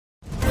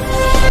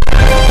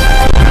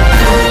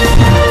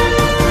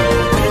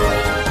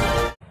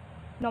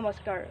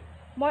নমস্কাৰ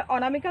মই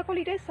অনামিকা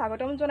কলিতাই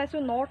স্বাগতম জনাইছো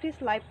নৰ্থ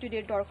ইষ্ট লাইভ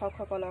টুডেৰ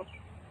দৰ্শকসকলক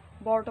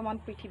বৰ্তমান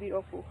পৃথিৱীৰ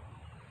অসুখ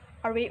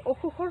আৰু এই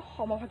অসুখৰ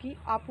সমভাগী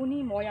আপুনি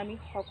মই আমি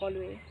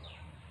সকলোৱে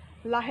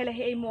লাহে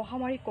লাহে এই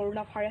মহামাৰী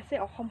কৰোনা ভাইৰাছে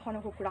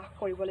অসমখনক গ্ৰাস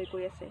কৰিবলৈ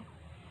গৈ আছে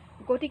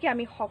গতিকে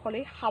আমি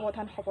সকলোৱে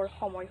সাৱধান হ'বৰ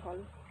সময় হ'ল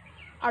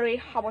আৰু এই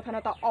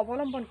সাৱধানতা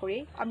অৱলম্বন কৰি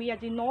আমি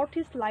আজি নৰ্থ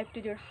ইষ্ট লাইভ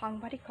টুডেৰ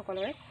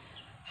সাংবাদিকসকলে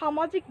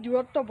সামাজিক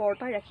দূৰত্ব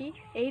বৰ্তাই ৰাখি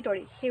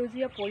এইদৰে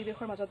সেউজীয়া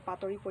পৰিৱেশৰ মাজত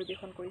বাতৰি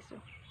পৰিৱেশন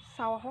কৰিছোঁ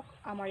চাওঁ আহক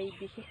আমাৰ এই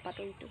বিশেষ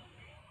বাতৰিটো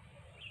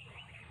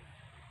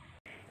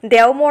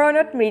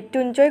দেওমৰণত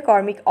মৃত্যুঞ্জয়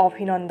কৰ্মীক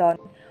অভিনন্দন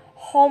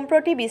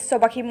সম্প্ৰতি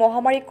বিশ্ববাসী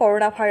মহামাৰী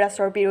কৰোনা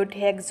ভাইৰাছৰ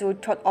বিৰুদ্ধে এক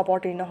যুদ্ধত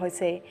অৱতীৰ্ণ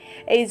হৈছে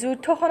এই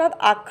যুদ্ধখনত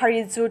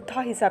আগশাৰীৰ যোদ্ধা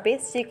হিচাপে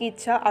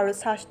চিকিৎসা আৰু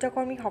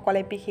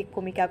স্বাস্থ্যকৰ্মীসকলে বিশেষ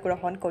ভূমিকা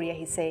গ্ৰহণ কৰি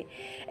আহিছে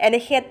এনে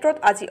ক্ষেত্ৰত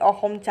আজি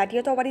অসম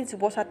জাতীয়তাবাদী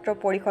যুৱ ছাত্ৰ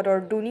পৰিষদৰ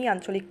দুনি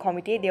আঞ্চলিক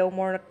কমিটিয়ে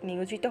দেওমৰণত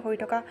নিয়োজিত হৈ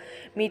থকা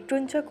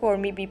মৃত্যুঞ্জয়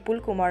কৰ্মী বিপুল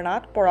কুমাৰ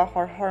নাথ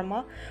পৰাশৰ শৰ্মা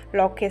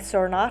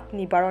লক্ষেশ্বৰ নাথ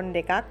নিবাৰণ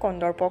ডেকা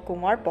কন্দৰ্প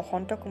কুমাৰ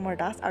বসন্ত কুমাৰ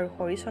দাস আৰু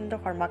হৰিচন্দ্ৰ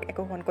শৰ্মাক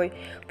একোখনকৈ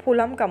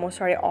ফুলাম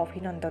গামোচাৰে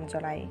অভিনন্দন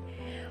জনায়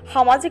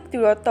সামাজিক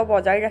দূৰত্ব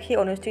বজাই ৰাখি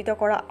অনুষ্ঠিত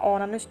কৰা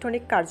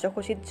অনানুষ্ঠানিক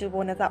কাৰ্যসূচীত যুৱ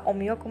নেতা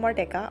অমিয় কুমাৰ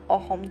ডেকা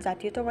অসম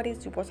জাতীয়তাবাদী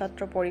যুৱ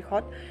ছাত্ৰ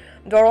পৰিষদ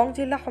দৰং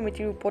জিলা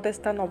সমিতিৰ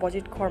উপদেষ্টা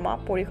নৱজিৎ শৰ্মা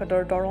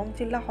পৰিষদৰ দৰং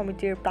জিলা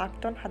সমিতিৰ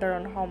প্ৰাক্তন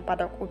সাধাৰণ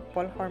সম্পাদক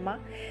উৎপল শৰ্মা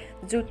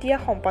যুটীয়া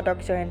সম্পাদক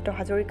জয়ন্ত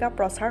হাজৰিকা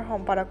প্ৰচাৰ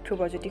সম্পাদক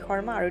ধ্ৰুৱজ্যোতি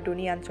শৰ্মা আৰু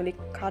দুনি আঞ্চলিক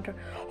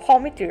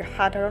সমিতিৰ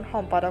সাধাৰণ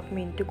সম্পাদক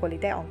মিণ্টু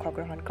কলিতাই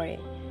অংশগ্ৰহণ কৰে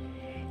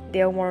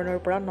দেওমৰণৰ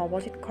পৰা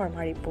নৱজিৎ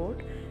শৰ্মা ৰিপৰ্ট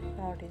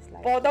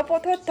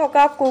পদপথত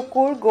থকা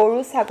কুকুৰ গৰু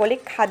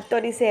ছাগলীক খাদ্য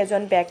দিছে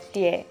এজন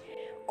ব্যক্তিয়ে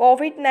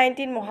কোভিড-19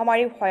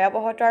 মহামাৰীৰ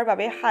ভয়াৱহতাৰ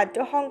বাবে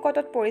খাদ্য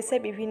সংকটত পৰিছে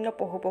বিভিন্ন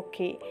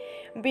পশুপক্ষী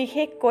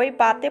বিশেষকৈ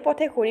বাটে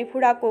পথে ঘূৰি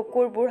ফুৰা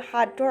কুকুৰবোৰ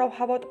খাদ্যৰ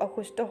অভাৱত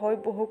অসুস্থ হৈ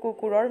বহু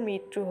কুকুৰৰ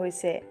মৃত্যু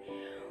হৈছে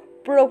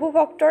প্ৰভু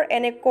ভক্তৰ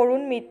এনে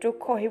কৰুণ মৃত্যুক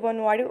সহিব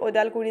নোৱাৰি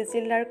ওদালগুৰি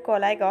জিলাৰ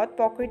কলাইগাঁৱত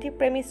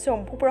প্ৰকৃতিপ্ৰেমী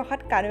শম্ভু প্ৰসাদ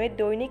কানুৱে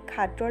দৈনিক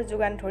খাদ্যৰ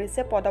যোগান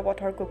ধৰিছে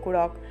পদপথৰ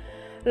কুকুৰক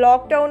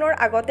লকডাউনৰ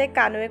আগতে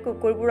কানুৱে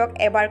কুকুৰবোৰক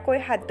এবাৰকৈ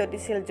খাদ্য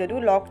দিছিল যদিও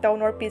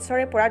লকডাউনৰ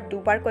পিছৰে পৰা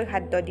দুবাৰকৈ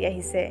খাদ্য দি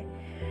আহিছে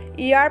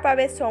ইয়াৰ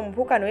বাবে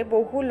শম্ভু কানুৱে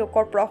বহু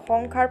লোকৰ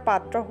প্ৰশংসাৰ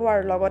পাত্ৰ হোৱাৰ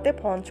লগতে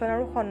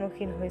ভঞ্চনাৰো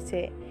সন্মুখীন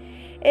হৈছে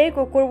এই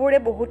কুকুৰবোৰে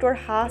বহুতৰ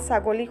হাঁহ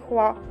ছাগলী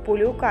খোৱা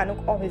বুলিও কানুক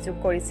অভিযোগ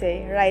কৰিছে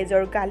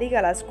ৰাইজৰ গালি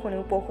গালাজ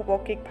শুনিও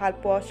পশুপক্ষীক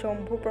ভালপোৱা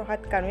শম্ভু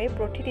প্ৰসাদ কানুৱে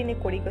প্ৰতিদিনে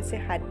কৰি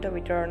গৈছে খাদ্য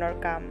বিতৰণৰ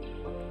কাম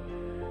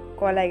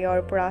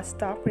কলাইগাঁৱৰ পৰা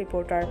staff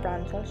reporter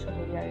Pranjal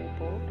চহৰীয়াৰ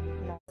report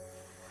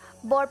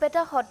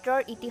Barpeta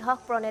সত্ৰৰ ইতিহাস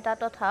প্ৰণেতা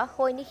তথা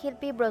সৈনিক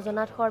শিল্পী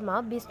ব্ৰজনাথ শৰ্মা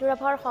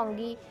বিষ্ণুৰাভাৰ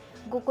সংগী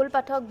গোকুল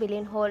পাঠক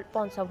বিলীন হ'ল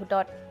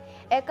পঞ্চভূতত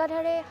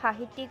একাধাৰে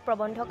সাহিত্যিক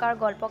প্ৰবন্ধকাৰ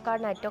গল্পকাৰ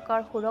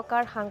নাট্যকাৰ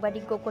সুৰকাৰ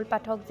সাংবাদিক গোকুল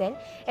পাঠক যেন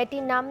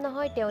এটি নাম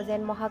নহয় তেওঁ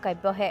যেন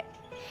মহাকাব্যহে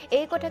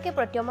এই কথাকে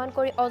প্ৰত্যমান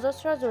কৰি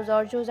অজস্ৰ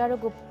যুঁজাৰু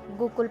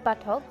গোকুল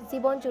পাঠক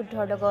জীৱন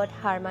যুদ্ধৰ লগত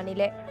হাৰ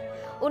মানিলে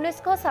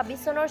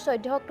 1926 চনৰ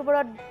 14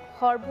 অক্টোবৰত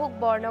হৰভোগ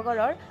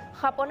বৰনগৰৰ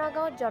খাপনা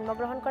গাঁৱত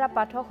জন্মগ্ৰহণ কৰা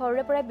পাঠক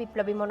সৰুৰে পৰাই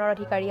বিপ্লৱী মনৰ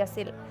অধিকাৰী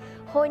আছিল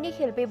সৈনিক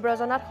শিল্পী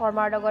ব্ৰজনাথ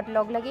শৰ্মাৰ লগত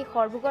লগলাগি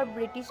হৰভোগৰ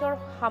ব্ৰিটিছৰ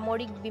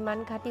সামৰিক বিমান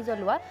ঘাটি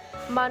জ্বলোৱা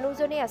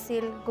মানুহজনে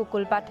আছিল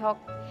গোকুল পাঠক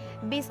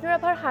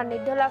বিষ্ণুৰাভাৰ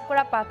সান্নিধ্য লাভ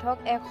কৰা পাঠক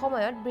এক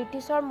সময়ত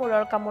ব্ৰিটিছৰ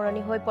মূৰৰ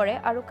কামোৰণি হৈ পৰে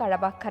আৰু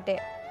কাৰাবাস খাটে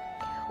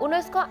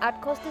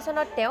 1968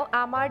 চনত তেওঁ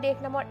আমাৰ দেশ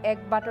নামৰ এক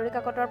বাতৰি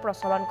কাকতৰ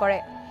প্ৰচলন কৰে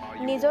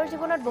নিজৰ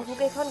জীৱনত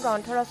বহুকেইখন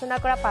গ্ৰন্থ ৰচনা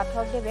কৰা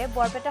পাঠকদেৱে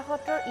বৰপেটা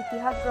সত্ৰৰ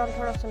ইতিহাস গ্ৰন্থ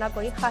ৰচনা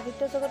কৰি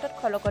সাহিত্য জগতত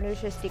খলকনিৰ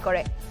সৃষ্টি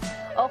কৰে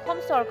অসম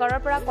চৰকাৰৰ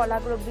পৰা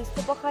কলাগুৰু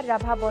বিষ্ণুপ্ৰসাদ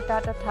ৰাভা বঁটা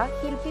তথা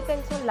শিল্পী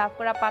পেঞ্চন লাভ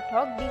কৰা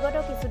পাঠক বিগত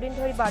কিছুদিন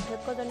ধৰি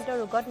বাৰ্ধক্যজনিত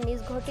ৰোগত নিজ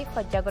ঘৰতে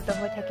শয্যাগত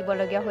হৈ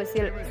থাকিবলগীয়া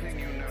হৈছিল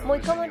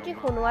মুখ্যমন্ত্ৰী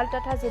সোণোৱাল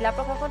তথা জিলা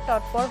প্ৰশাসন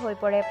তৎপৰ হৈ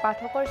পৰে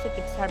পাঠকৰ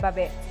চিকিৎসাৰ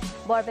বাবে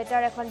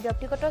বৰপেটাৰ এখন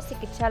ব্যক্তিগত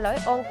চিকিৎসালয়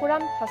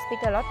অংকুৰাম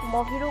হস্পিটেলত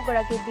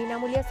মহিৰুগৰাকীৰ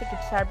বিনামূলীয়া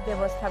চিকিৎসাৰ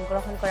ব্যৱস্থা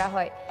গ্ৰহণ কৰা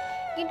হয়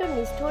কিন্তু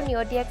নিষ্ঠুৰ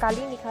নিয়তিয়ে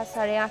কালি নিশা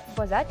 8:30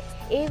 বজাত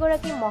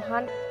এইগৰাকী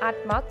মহান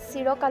আত্মাক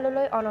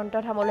চিৰকাললৈ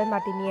অনন্ত ধামলৈ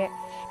মাতি নিয়ে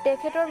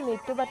তেখেতৰ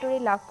মৃত্যু বাতৰি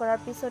লাভ কৰাৰ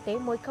পিছতেই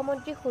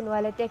মুখ্যমন্ত্ৰী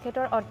সোণোৱালে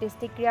তেখেতৰ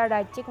অন্ত্যেষ্টিক্ৰিয়া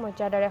ৰাজ্যিক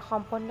মৰ্যাদাৰে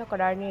সম্পন্ন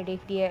কৰাৰ নিৰ্দেশ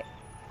দিয়ে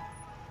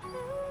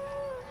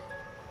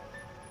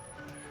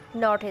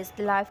north east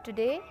live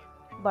today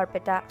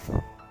Barpeta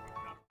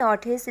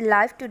north east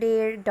live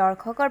টুডেৰ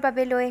দৰ্শকৰ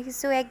বাবে লৈ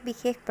আহিছোঁ এক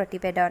বিশেষ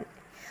প্ৰতিবেদন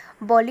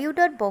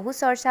বলিউডত বহু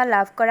চৰ্চা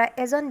লাভ কৰা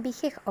এজন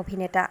বিশেষ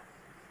অভিনেতা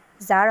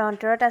যাৰ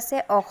অন্তৰত আছে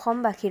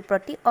অসমবাসীৰ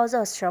প্ৰতি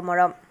অজস্ৰ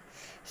মৰম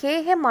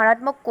সেয়েহে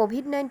মাৰাত্মক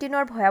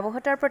কোভিড-19ৰ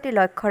ভয়াৱহতাৰ প্ৰতি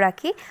লক্ষ্য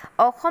ৰাখি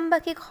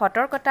অসমবাসীক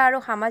সতৰ্কতা আৰু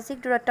সামাজিক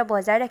দূৰত্ব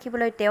বজাই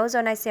ৰাখিবলৈ তেওঁ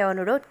জনাইছে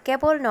অনুৰোধ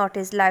কেৱল নৰ্থ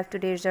ইষ্ট লাইভ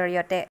টুডেৰ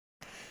জৰিয়তে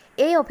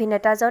এই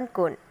অভিনেতাজন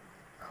কোন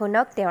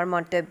শুনক তেওঁৰ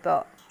মন্তব্য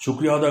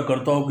शुक्रिया अदा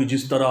करता हूँ कि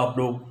जिस तरह आप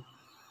लोग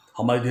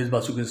हमारे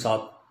देशवासियों के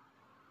साथ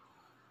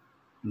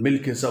मिल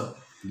के सब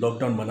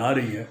लॉकडाउन मना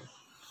रही है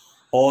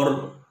और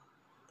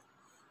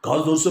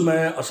खास तौर से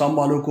मैं असम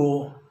वालों को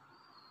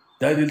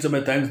तहे दिल से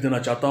मैं थैंक्स देना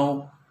चाहता हूँ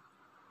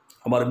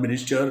हमारे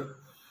मिनिस्टर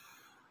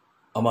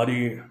हमारी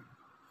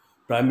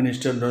प्राइम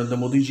मिनिस्टर नरेंद्र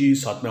मोदी जी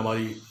साथ में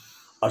हमारी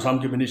असम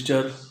के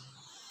मिनिस्टर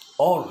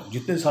और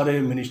जितने सारे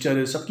मिनिस्टर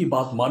हैं सबकी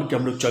बात मान के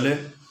हम लोग चले,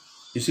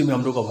 इसी में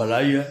हम लोग का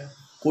भलाई है।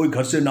 कोई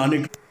घर से ना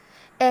निकले।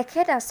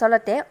 এখেত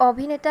আচলতে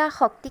অভিনেতা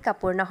শক্তি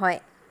কাপুৰ নহয়,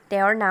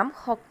 তেওঁৰ নাম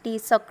শক্তি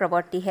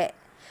চক্ৰৱৰ্তীহে।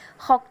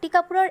 শক্তি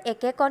কাপুৰৰ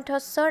একে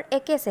কণ্ঠস্বৰ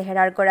একে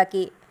চেহেৰাৰ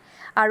গৰাকী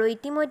আৰু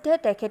ইতিমধ্যে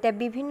তেখেতে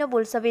বিভিন্ন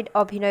বোলছবিত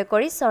অভিনয়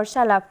কৰি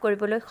চৰ্চা লাভ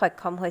কৰিবলৈ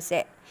সক্ষম হৈছে।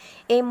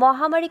 এই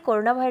মহামাৰী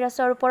কৰোনা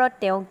ভাইৰাছৰ ওপৰত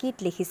তেওঁ গীত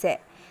লিখিছে।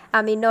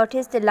 আমি নৰ্থ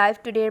ইষ্ট লাইভ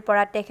টুডেৰ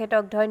পৰা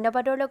তেখেতক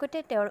ধন্যবাদৰ লগতে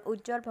তেওঁৰ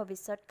উজ্জ্বল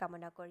ভৱিষ্যত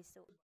কামনা কৰিছোঁ।